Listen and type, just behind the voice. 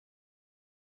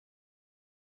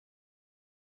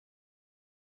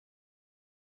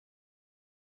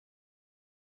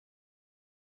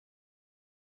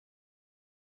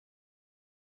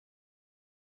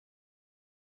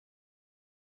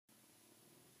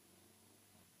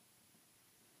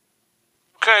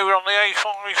Okay, we're on the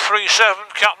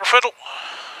A537 Cat and Fiddle.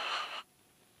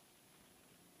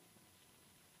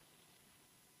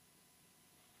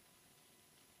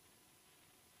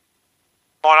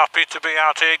 Quite happy to be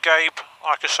out here, Gabe.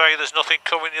 Like I say, there's nothing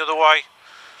coming the other way.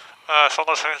 As long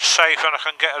as I'm safe and I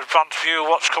can get an advanced view of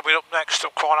what's coming up next,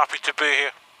 I'm quite happy to be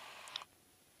here.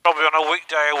 Probably on a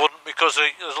weekday I wouldn't, because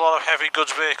there's a lot of heavy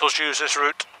goods vehicles use this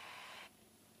route.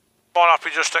 Quite happy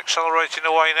just accelerating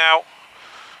away now.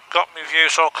 Got my view,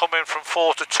 so I'll come in from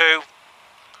 4 to 2.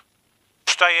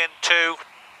 Stay in 2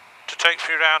 to take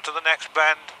me round to the next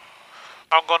bend.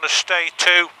 I'm going to stay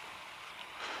 2.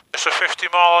 It's a 50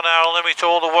 mile an hour limit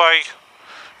all the way.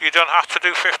 You don't have to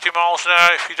do 50 miles an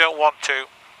hour if you don't want to.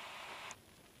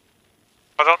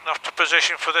 I don't have to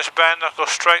position for this bend. I'll go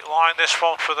straight line this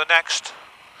one for the next.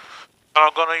 And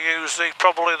I'm going to use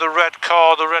probably the red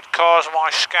car. The red car is my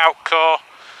scout car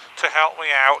to help me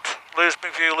out. Lose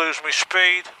my view, lose my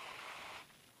speed.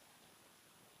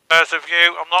 There's the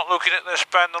view. I'm not looking at this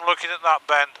bend, I'm looking at that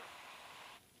bend.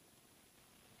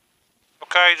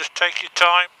 Okay, just take your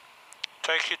time.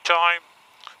 Take your time.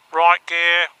 Right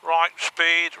gear, right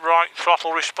speed, right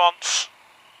throttle response.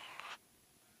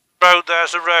 Road,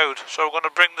 there's the road. So we're going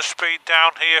to bring the speed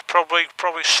down here, probably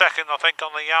second, I think,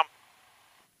 on the Yam.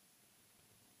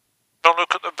 Don't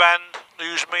look at the bend.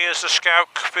 Use me as the scout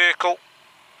vehicle.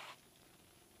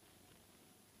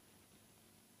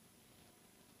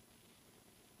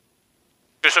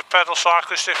 Use a pedal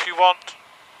cyclist if you want.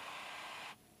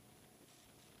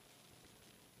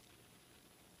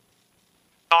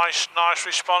 Nice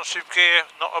responsive gear,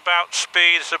 not about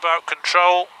speed, it's about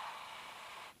control.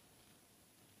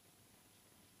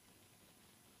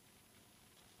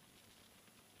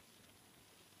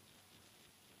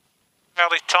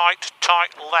 Fairly tight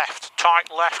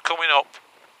left coming up.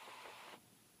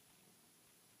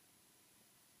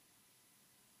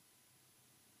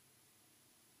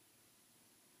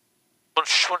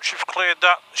 Once you've cleared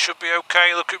that, it should be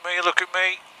okay. Look at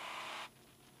me.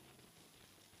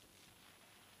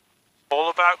 All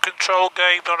about control,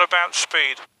 Gabe, not about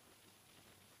speed.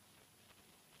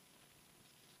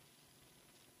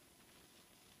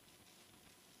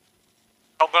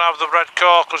 I'm going to have the red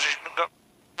car because he's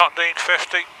not doing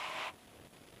 50.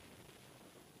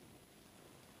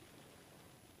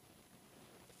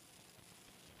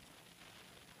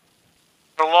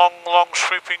 A long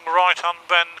sweeping right hand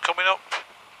bend coming up.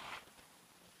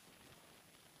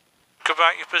 Think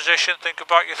about your position, think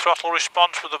about your throttle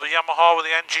response with the Yamaha with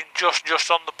the engine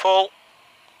just on the pull.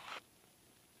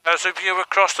 There's a view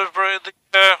across the brick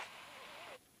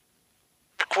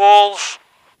walls.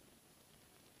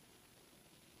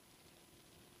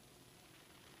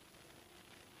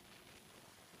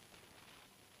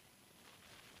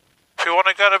 If you want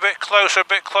to get a bit closer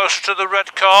to the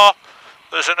red car,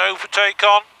 there's an overtake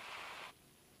on.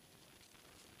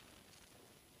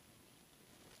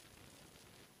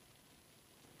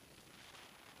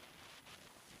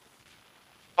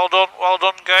 Well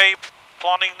done, Gabe.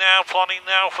 Planning now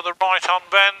for the right hand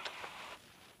bend.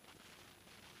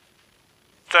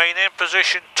 Staying in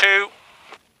position 2.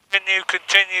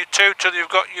 Continue 2 till you've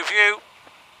got your view.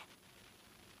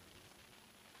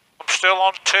 I'm still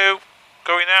on 2.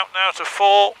 Going out now to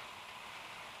 4.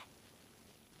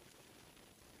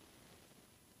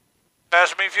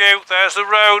 There's my view, there's the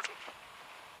road.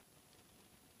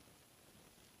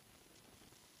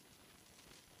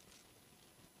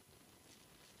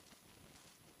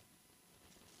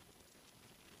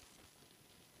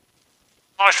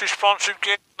 Nice responsive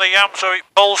gear on the Yam, so it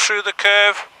pulls through the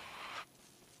curve.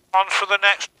 Plan for the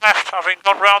next left, having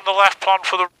gone round the left, plan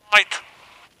for the right.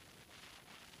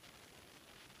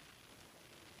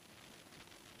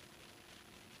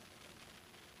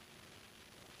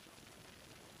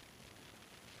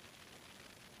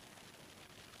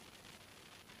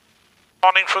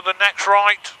 Planning for the next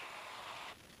right.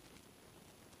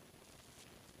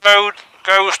 Road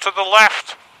goes to the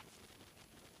left.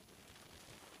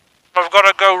 I've got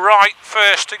to go right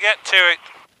first to get to it.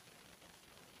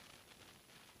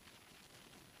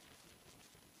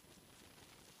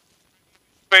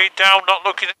 Speed down, not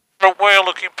looking at the front wheel,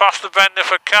 looking past the bend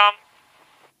if I can.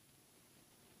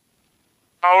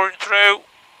 Powering through.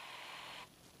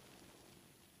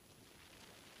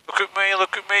 Look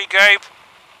at me, Gabe.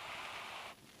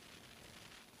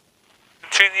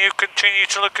 Continue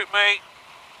to look at me.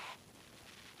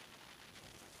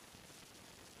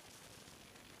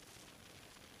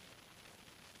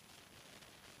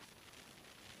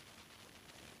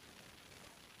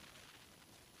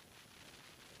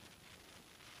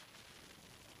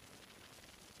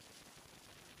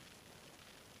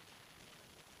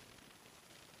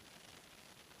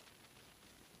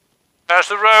 There's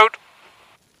the road.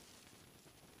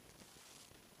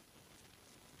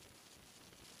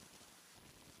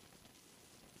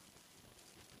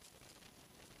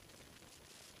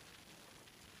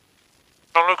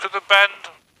 Don't look at the bend.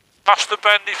 Past the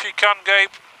bend if you can, Gabe.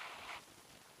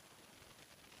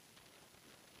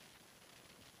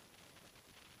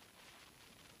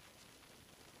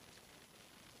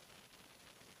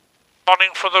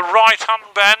 Running for the right hand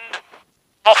bend.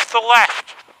 Off the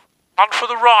left. And for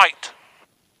the right.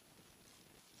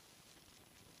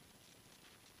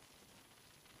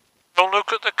 Don't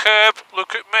look at the curb.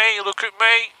 Look at me. Look at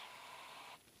me.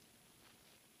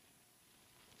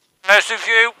 There's the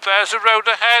view. There's the road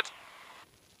ahead.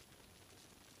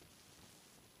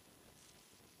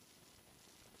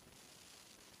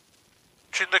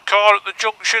 In the car at the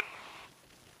junction.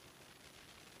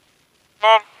 Come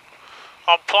on.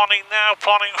 I'm planning now,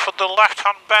 planning for the left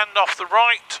hand bend off the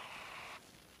right.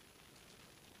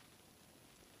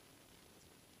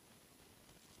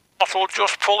 Throttle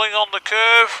just pulling on the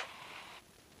curve.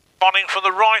 Planning for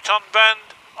the right hand bend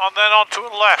and then onto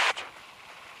the left.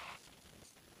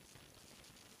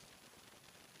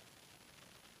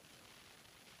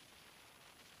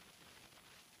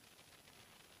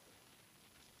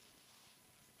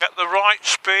 Get the right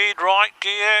speed, right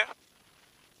gear.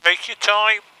 Take your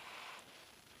time.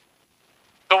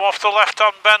 Go off the left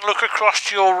hand bend, look across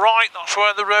to your right, that's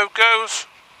where the road goes.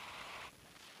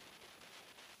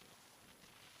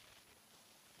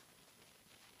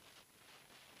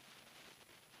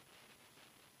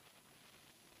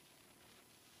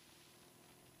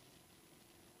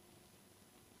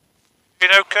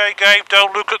 Doing okay, Gabe,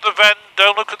 don't look at the bend,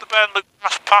 don't look at the bend, look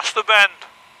past the bend.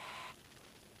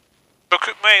 Look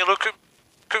at me, look at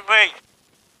me.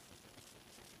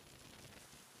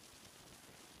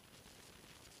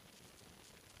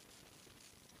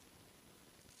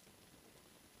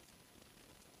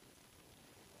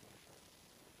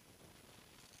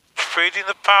 Feeding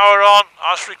the power on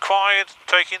as required,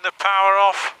 taking the power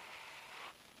off.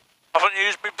 Haven't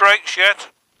used my brakes yet.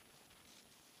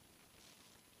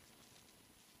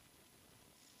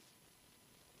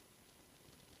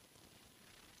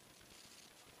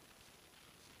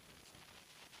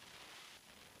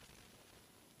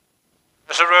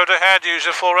 There's a road ahead, use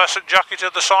the fluorescent jacket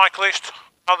of the cyclist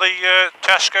and the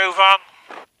Tesco van.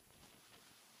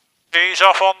 Ease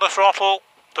off on the throttle.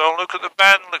 Don't look at the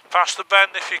bend, look past the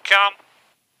bend if you can.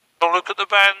 Don't look at the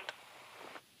bend.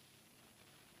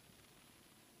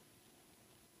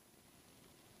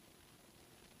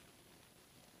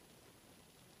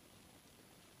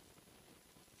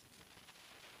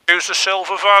 Use the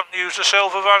silver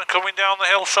van coming down the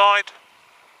hillside.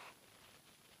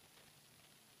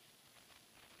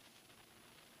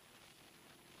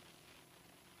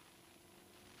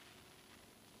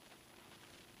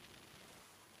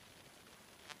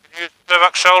 Use a bit of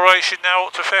acceleration now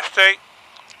up to 50.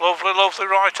 Lovely, lovely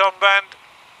right on bend.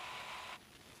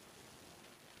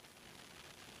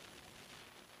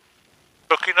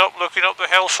 Looking up the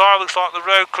hillside, looks like the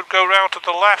road could go round to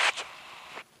the left.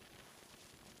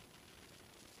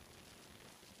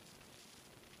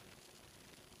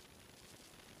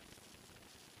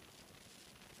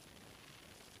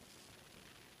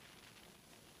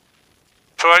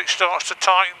 So it starts to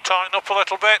tighten up a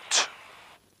little bit.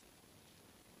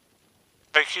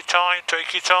 Take your time,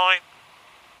 take your time.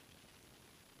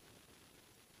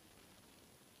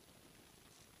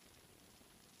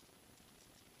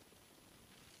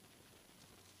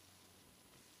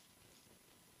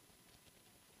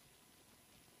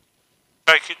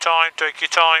 Take your time, take your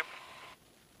time.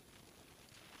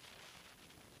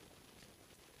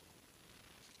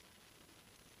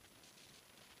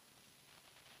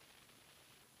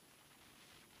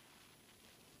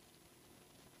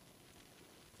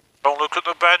 Don't look at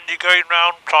the bend you're going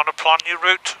round, trying to plan your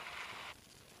route.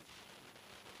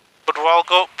 Could well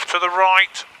go up to the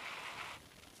right.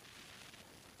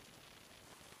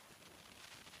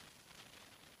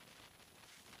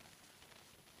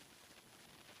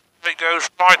 It goes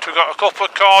right, we've got a couple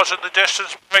of cars in the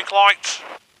distance, brake lights.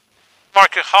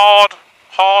 Like a hard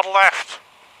left.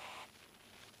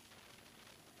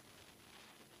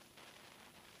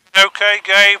 Okay,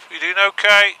 Gabe, you're doing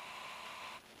okay.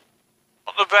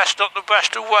 Not the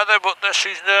best of weather, but this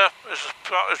is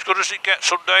as good as it gets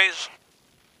some days.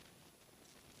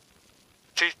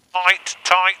 She's tight,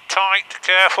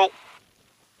 careful.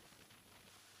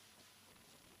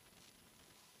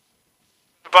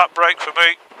 Back brake for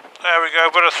me. There we go,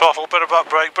 bit of throttle, bit of back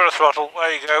brake, bit of throttle,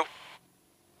 there you go.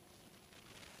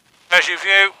 There's your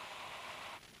view.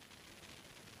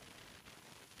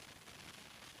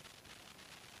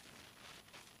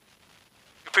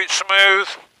 Keep it smooth.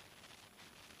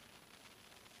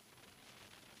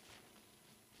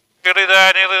 Nearly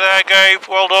there, Gabe.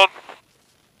 Well done.